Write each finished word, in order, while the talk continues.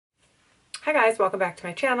Hi guys, welcome back to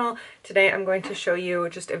my channel. Today I'm going to show you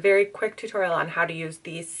just a very quick tutorial on how to use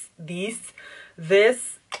this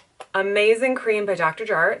amazing cream by Dr.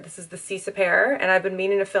 JART. This is the Cicapair, and I've been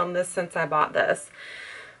meaning to film this since I bought this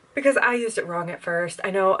because I used it wrong at first. I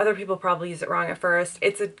know other people probably use it wrong at first.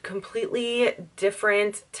 It's a completely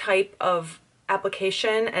different type of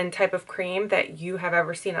application and type of cream that you have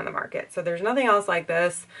ever seen on the market. So there's nothing else like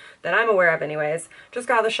this that I'm aware of anyways. Just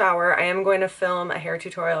got out of the shower. I am going to film a hair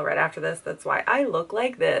tutorial right after this. That's why I look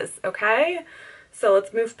like this, okay? So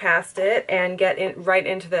let's move past it and get right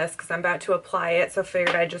into this because I'm about to apply it, so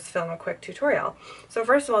figured I'd just film a quick tutorial. So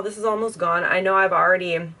first of all, this is almost gone. I know I've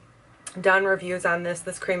already done reviews on this.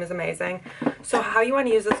 This cream is amazing. So how you want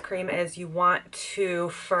to use this cream is you want to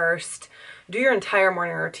first do your entire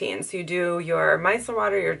morning routine. So you do your micellar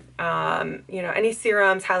water, your any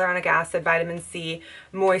serums, hyaluronic acid, vitamin C,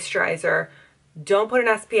 moisturizer. Don't put an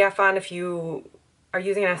SPF on if you are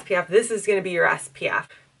using an SPF. This is going to be your SPF,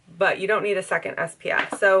 but you don't need a second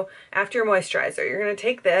SPF. So after your moisturizer, you're going to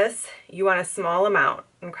take this. You want a small amount,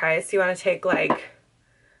 okay? So you want to take like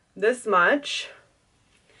this much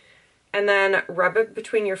and then rub it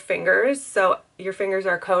between your fingers so your fingers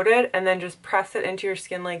are coated, and then just press it into your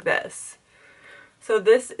skin like this. So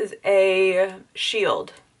this is a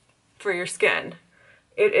shield for your skin.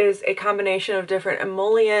 It is a combination of different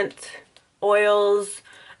emollient oils,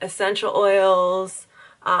 essential oils,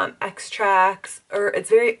 extracts, or it's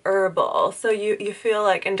very herbal. So you feel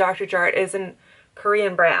like, and Dr. JART is a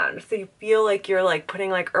Korean brand, so you feel like you're like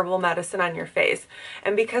putting like herbal medicine on your face.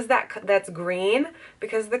 And because that's green,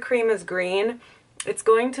 because the cream is green, it's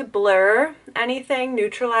going to blur anything,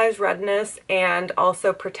 neutralize redness, and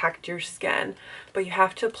also protect your skin. But you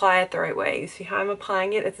have to apply it the right way. You see how I'm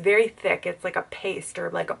applying it? It's very thick. It's like a paste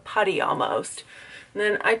or like a putty almost. And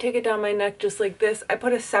then I take it down my neck just like this. I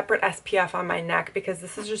put a separate SPF on my neck because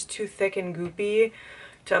this is just too thick and goopy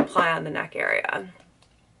to apply on the neck area.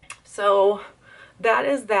 So that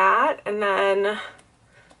is that. And then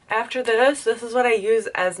after this is what I use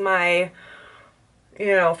as my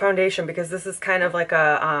foundation, because this is kind of like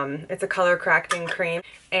a it's a color correcting cream,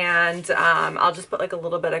 and I'll just put like a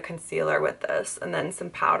little bit of concealer with this and then some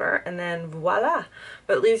powder, and then voila.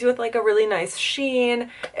 But it leaves you with like a really nice sheen.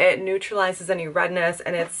 It neutralizes any redness,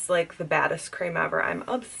 and it's like the baddest cream ever. I'm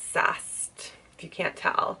obsessed, if you can't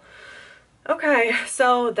tell. Okay,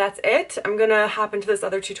 so that's it. I'm gonna hop into this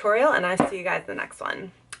other tutorial, and I'll see you guys in the next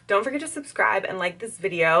one. Don't forget to subscribe and like this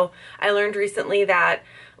video. I learned recently that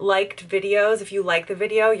liked videos, if you like the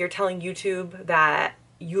video, you're telling YouTube that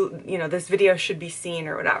this video should be seen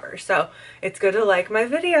or whatever. So it's good to like my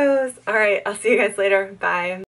videos. All right, I'll see you guys later. Bye.